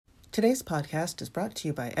Today's podcast is brought to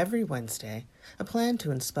you by Every Wednesday, a plan to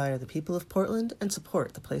inspire the people of Portland and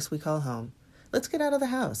support the place we call home. Let's get out of the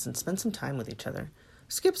house and spend some time with each other.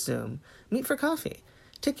 Skip Zoom, meet for coffee,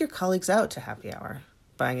 take your colleagues out to happy hour.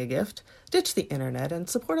 Buying a gift? Ditch the internet and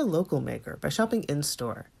support a local maker by shopping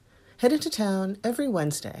in-store. Head into town every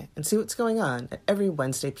Wednesday and see what's going on at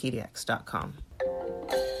everywednesdaypdx.com.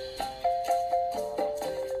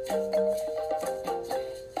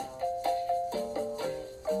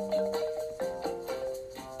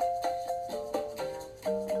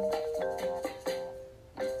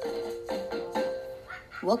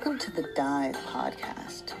 Welcome to the Dive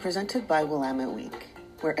podcast, presented by Willamette Week,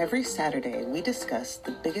 where every Saturday we discuss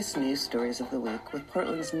the biggest news stories of the week with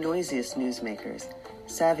Portland's noisiest newsmakers,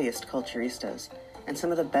 savviest culturistas, and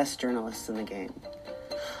some of the best journalists in the game.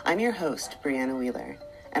 I'm your host, Brianna Wheeler,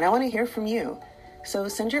 and I want to hear from you, so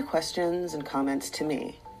send your questions and comments to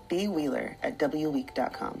me,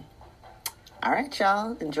 bwheeler@wweek.com. All right,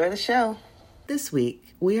 y'all, enjoy the show. This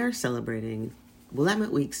week, we are celebrating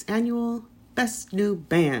Willamette Week's annual Best New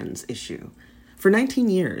Bands issue. For 19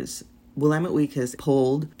 years, Willamette Week has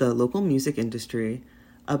polled the local music industry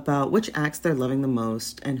about which acts they're loving the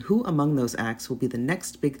most and who among those acts will be the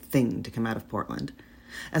next big thing to come out of Portland.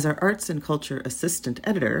 As our arts and culture assistant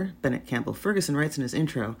editor, Bennett Campbell Ferguson, writes in his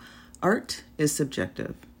intro, art is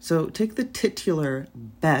subjective. So take the titular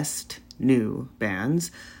best new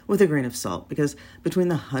bands with a grain of salt, because between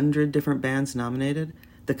the 100 different bands nominated,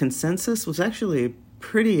 the consensus was actually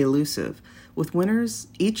pretty elusive, with winners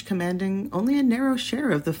each commanding only a narrow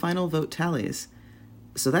share of the final vote tallies.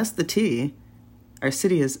 So that's the tea. Our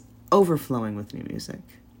city is overflowing with new music.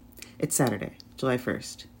 It's Saturday, July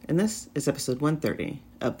 1st, and this is episode 130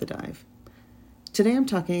 of The Dive. Today I'm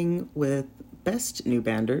talking with Best New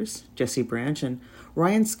Banders, Jessie Branch and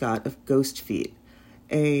Ryan Scott of Ghost Feet,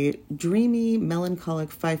 a dreamy,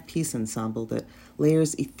 melancholic five-piece ensemble that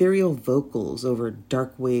layers ethereal vocals over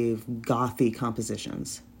dark wave, gothy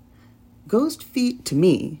compositions. Ghost Feet, to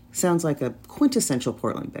me, sounds like a quintessential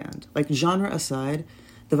Portland band. Like, genre aside,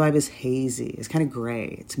 the vibe is hazy, it's kind of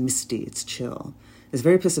gray, it's misty, it's chill. It's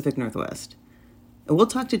very Pacific Northwest. And we'll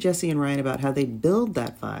talk to Jessie and Ryan about how they build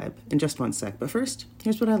that vibe in just one sec. But first,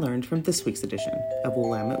 here's what I learned from this week's edition of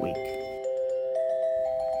Willamette Week.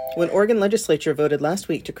 When Oregon legislature voted last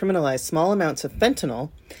week to criminalize small amounts of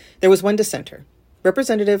fentanyl, there was one dissenter,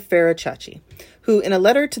 Representative Farah Chachi, who in a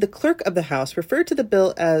letter to the clerk of the House referred to the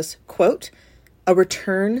bill as, quote, a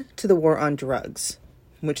return to the war on drugs,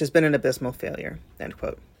 which has been an abysmal failure, end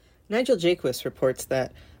quote. Nigel Jaquist reports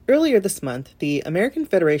that earlier this month, the American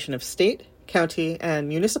Federation of State, County, and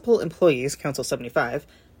Municipal Employees, Council 75,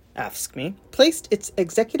 AFSCME, placed its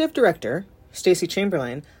executive director, Stacey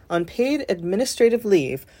Chamberlain, on paid administrative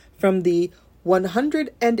leave from the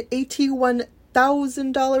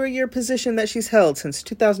 $181,000 a year position that she's held since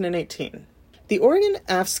 2018. The Oregon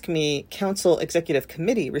AFSCME Council Executive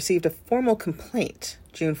Committee received a formal complaint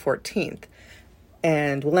June 14th,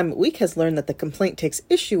 and Willamette Week has learned that the complaint takes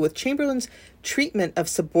issue with Chamberlain's treatment of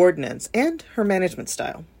subordinates and her management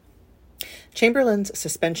style. Chamberlain's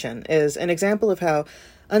suspension is an example of how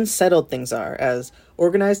unsettled things are as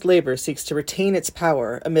organized labor seeks to retain its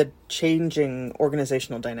power amid changing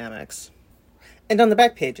organizational dynamics. And on the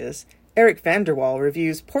back pages, Eric Vanderwall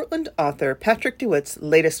reviews Portland author Patrick DeWitt's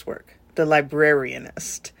latest work, The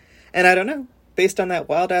Librarianist. And I don't know, based on that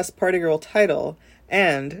wild-ass party girl title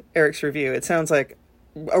and Eric's review, it sounds like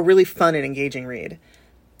a really fun and engaging read.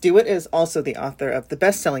 DeWitt is also the author of the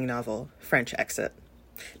best-selling novel, French Exit.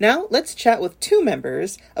 Now, let's chat with two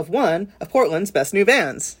members of one of Portland's best new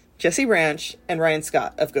bands, Jessie Branch and Ryan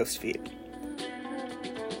Scott of Ghost Feet.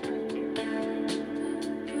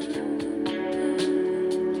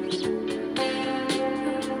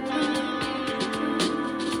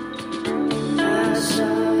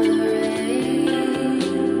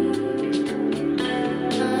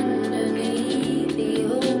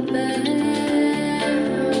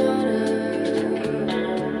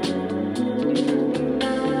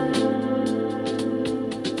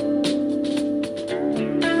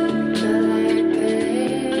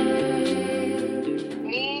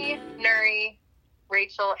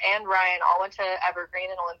 And Ryan all went to Evergreen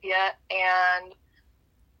in Olympia, and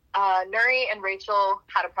Nuri and Rachel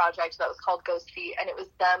had a project that was called Ghost Feet, and it was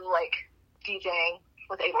them like DJing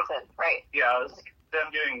with Ableton, right? Yeah, it was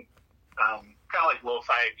them doing kind of like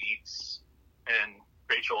lo-fi beats, and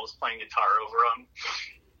Rachel was playing guitar over them.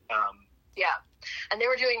 Yeah. And they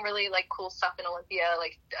were doing really, like, cool stuff in Olympia,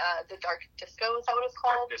 like, the Dark Disco, is that what it's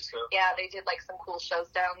called? Dark Disco. Yeah, they did, like, some cool shows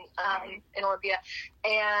down in Olympia.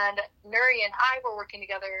 And Nuri and I were working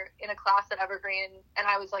together in a class at Evergreen, and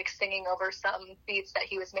I was, like, singing over some beats that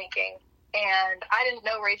he was making. And I didn't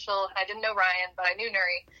know Rachel, and I didn't know Ryan, but I knew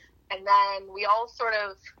Nuri. And then we all sort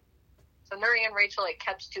of, so Nuri and Rachel, like,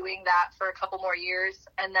 kept doing that for a couple more years.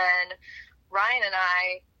 And then Ryan and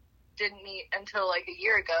I didn't meet until, like, a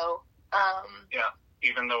year ago. Yeah,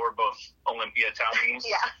 even though we're both Olympia townies.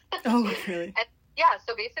 Yeah. Oh, really? And, yeah,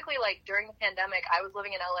 so basically, like, during the pandemic, I was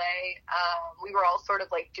living in LA. We were all sort of,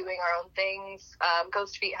 like, doing our own things.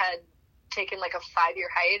 Ghost Feet had taken, like, a 5-year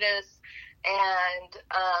hiatus. And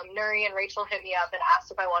Nuri and Rachel hit me up and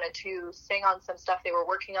asked if I wanted to sing on some stuff they were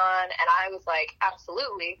working on, and I was like,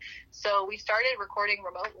 absolutely. So we started recording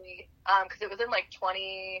remotely, because it was in, like,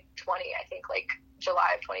 2020, I think, like,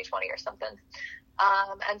 July of 2020 or something.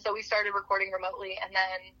 And so we started recording remotely, and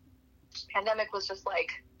then pandemic was just,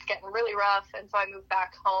 like, getting really rough, and so I moved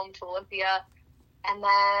back home to Olympia. And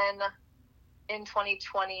then in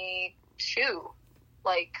 2022,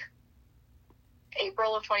 like,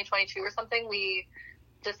 April of 2022 or something, we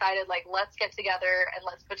decided, like, let's get together and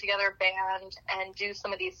let's put together a band and do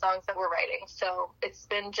some of these songs that we're writing. So it's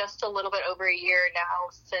been just a little bit over a year now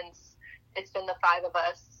since it's been the 5 of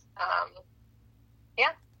us.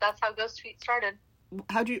 Yeah, that's how Ghost Feet started.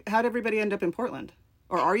 How'd everybody end up in Portland?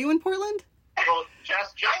 Or are you in Portland? Well,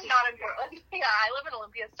 Jess, I'm not in Portland. Yeah, I live in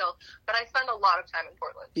Olympia still, but I spend a lot of time in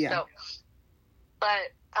Portland. Yeah. So,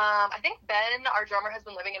 but I think Ben, our drummer, has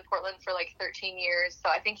been living in Portland for, like, 13 years. So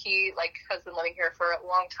I think he, like, has been living here for a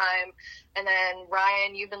long time. And then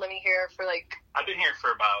Ryan, you've been living here for, like... I've been here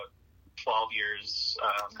for about 12 years.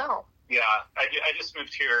 Yeah, I just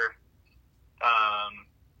moved here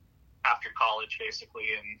after college,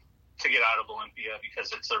 basically, and to get out of Olympia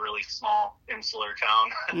because it's a really small insular town.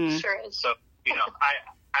 Sure is. So, you know,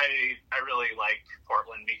 I really like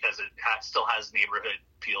Portland because it still has neighborhood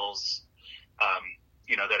feels,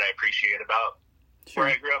 you know, that I appreciate about where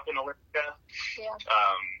I grew up in Olympia. Yeah.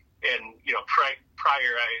 And, you know,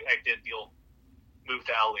 prior I did the old move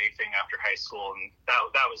to LA thing after high school, and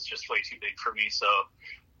that was just way too big for me. So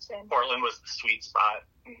Same. Portland was the sweet spot.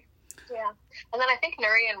 Yeah. And then I think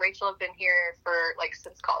Nuri and Rachel have been here for, like,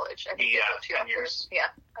 since college. I think Yeah, they moved 10 years.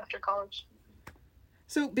 after college.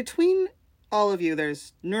 So between all of you,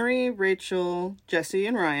 there's Nuri, Rachel, Jessie,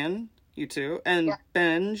 and Ryan, you two, and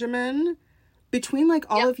Benjamin. Between, like,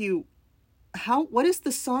 all of you, what is the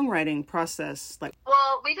songwriting process like?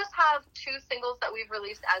 Well, we just have 2 singles that we've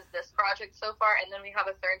released as this project so far, and then we have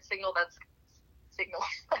a third single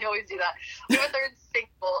I always do that. We have a third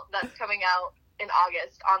single that's coming out in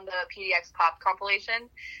August on the PDX Pop compilation,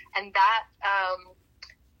 and that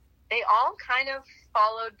they all kind of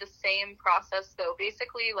followed the same process. So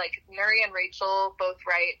basically, like, Nuri and Rachel both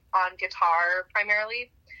write on guitar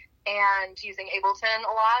primarily and using Ableton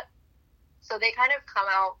a lot. So they kind of come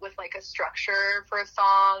out with, like, a structure for a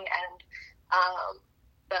song and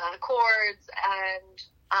the chords, and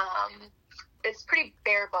it's pretty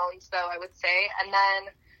bare bones, though, I would say. And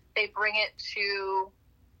then they bring it to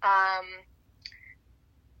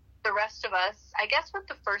the rest of us. I guess with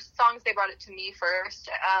the first songs, they brought it to me first,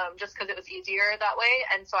 just because it was easier that way.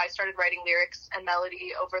 And so I started writing lyrics and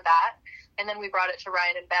melody over that. And then we brought it to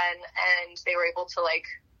Ryan and Ben, and they were able to, like,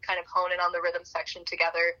 kind of hone in on the rhythm section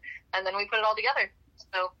together. And then we put it all together.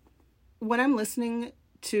 So when I'm listening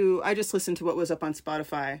to, I just listened to what was up on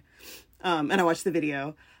Spotify, and I watched the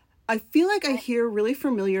video. I feel like I hear really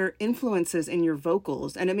familiar influences in your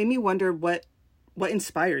vocals, and it made me wonder what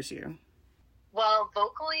inspires you. Well,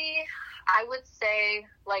 vocally, I would say,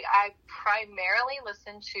 like, I primarily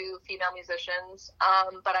listen to female musicians,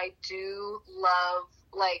 but I do love,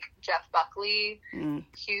 like, Jeff Buckley,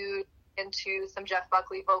 huge into some Jeff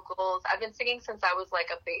Buckley vocals. I've been singing since I was, like,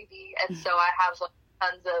 a baby, and so I have, like,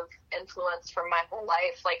 tons of influence from my whole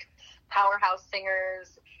life, like powerhouse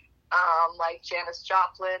singers, like Janis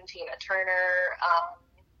Joplin, Tina Turner,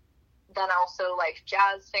 then also, like,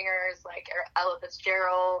 jazz singers like Ella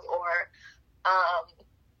Fitzgerald, or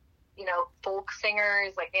you know, folk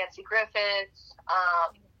singers like Nancy Griffith.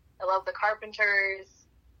 I love the Carpenters.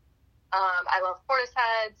 I love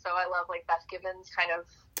Portishead, so I love, like, Beth Gibbons' kind of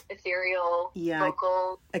ethereal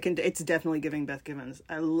vocals. It's definitely giving Beth Gibbons.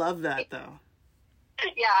 I love that, though.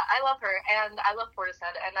 Yeah, I love her, and I love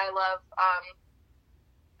Portishead, and I love,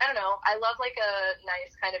 I don't know, I love, like, a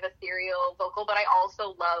nice kind of ethereal vocal, but I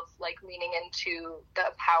also love, like, leaning into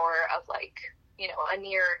the power of, like, you know, a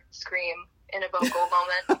near scream in a vocal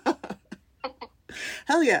moment.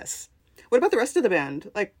 Hell yes. What about the rest of the band?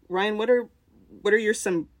 Like, Ryan, what are your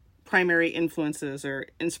some primary influences or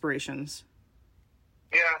inspirations?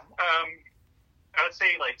 Yeah, I would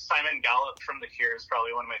say like Simon Gallup from The Cure is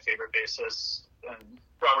probably one of my favorite bassists, and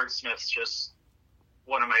Robert Smith's just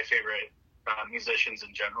one of my favorite musicians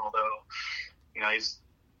in general, though. You know, he's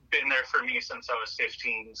been there for me since I was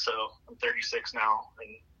 15, so I'm 36 now,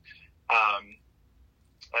 and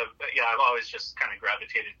I've always just kind of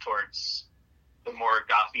gravitated towards the more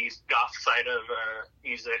goth side of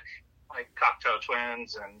music, like Cocteau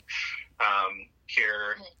Twins and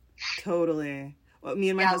Cure. Totally. Well, me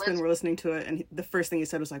and my husband were listening to it, and the first thing he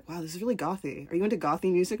said was like, "Wow, this is really gothy. Are you into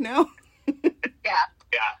gothy music now?" Yeah.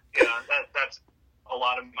 That's a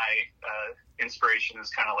lot of my inspiration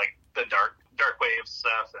is kind of like the dark wave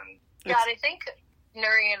stuff, and I think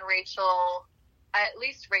Nuri and Rachel, at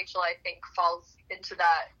least Rachel, I think falls into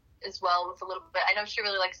that as well with a little bit. I know she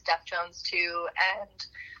really likes Deftones too, and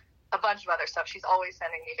a bunch of other stuff. She's always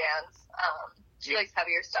sending me bands. She likes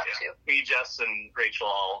heavier stuff too. Me, Jess, and Rachel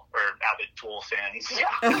all are avid Tool fans. Yeah.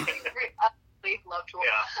 Love Tool.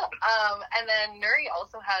 Yeah. And then Nuri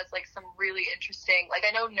also has like some really interesting, like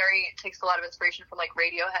I know Nuri takes a lot of inspiration from like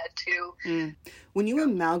Radiohead too. When you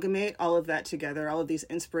amalgamate all of that together, all of these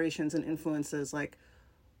inspirations and influences, like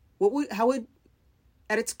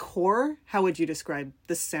at its core, how would you describe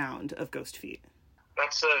the sound of Ghost Feet? I've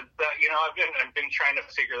been trying to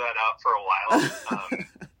figure that out for a while.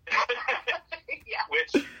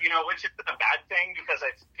 Which isn't a bad thing, because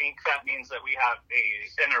I think that means that we have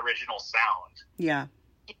an original sound. Yeah.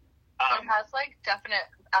 It has like definite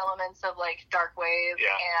elements of like dark wave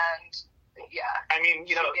and I mean,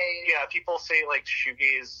 shoegaze. People say like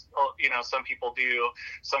shoegaze, some people do.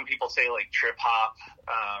 Some people say like trip hop.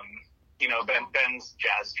 Ben's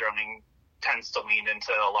jazz drumming tends to lean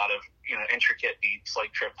into a lot of, intricate beats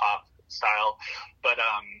like trip hop style. But,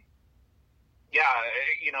 I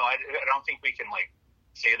don't think we can like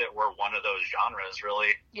say that we're one of those genres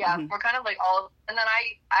really. Yeah. We're kind of like and then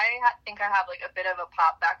I think I have like a bit of a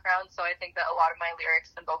pop background. So I think that a lot of my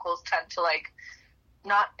lyrics and vocals tend to like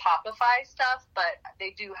not popify stuff, but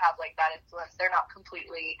they do have like that influence. They're not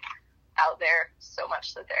completely out there so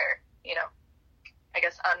much that they're, I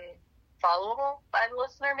guess unfollowable by the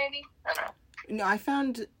listener, maybe. I don't know. No, I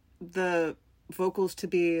found the vocals to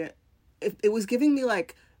be, it was giving me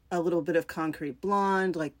like a little bit of Concrete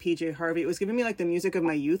Blonde, like PJ Harvey. It was giving me like the music of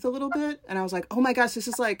my youth a little bit. And I was like, oh my gosh, this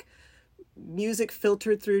is like music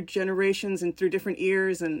filtered through generations and through different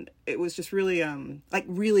ears. And it was just really,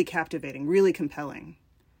 really captivating, really compelling.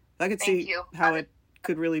 I could see how it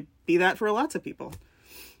could really be that for lots of people.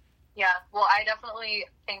 Yeah. Well, I definitely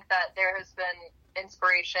think that there has been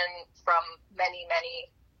inspiration from many,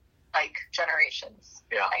 many like generations,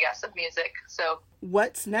 I guess, of music. So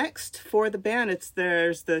what's next for the band?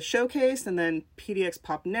 There's the showcase and then PDX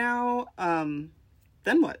Pop Now.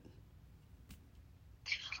 Then what?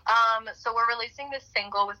 So we're releasing this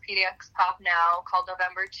single with PDX Pop Now called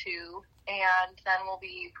November 2, and then we'll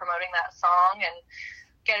be promoting that song and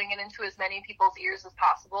getting it into as many people's ears as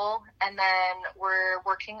possible. And then we're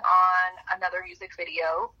working on another music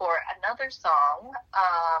video for another song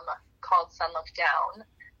called Sun Look Down.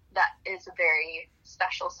 That is a very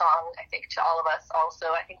special song, I think, to all of us also.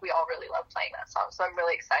 I think we all really love playing that song, so I'm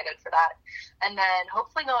really excited for that. And then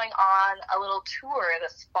hopefully going on a little tour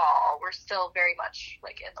this fall. We're still very much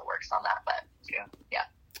like in the works on that, but yeah.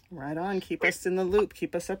 Right on. Keep us in the loop.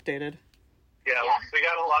 Keep us updated. Yeah, we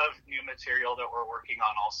got a lot of new material that we're working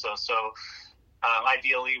on also. So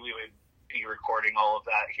ideally we would be recording all of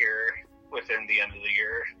that here within the end of the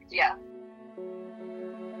year. Yeah.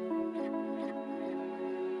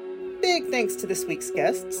 Big thanks to this week's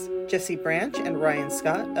guests, Jessie Branch and Ryan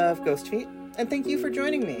Scott of Ghost Feet. And thank you for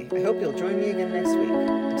joining me. I hope you'll join me again next week.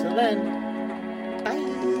 Until then,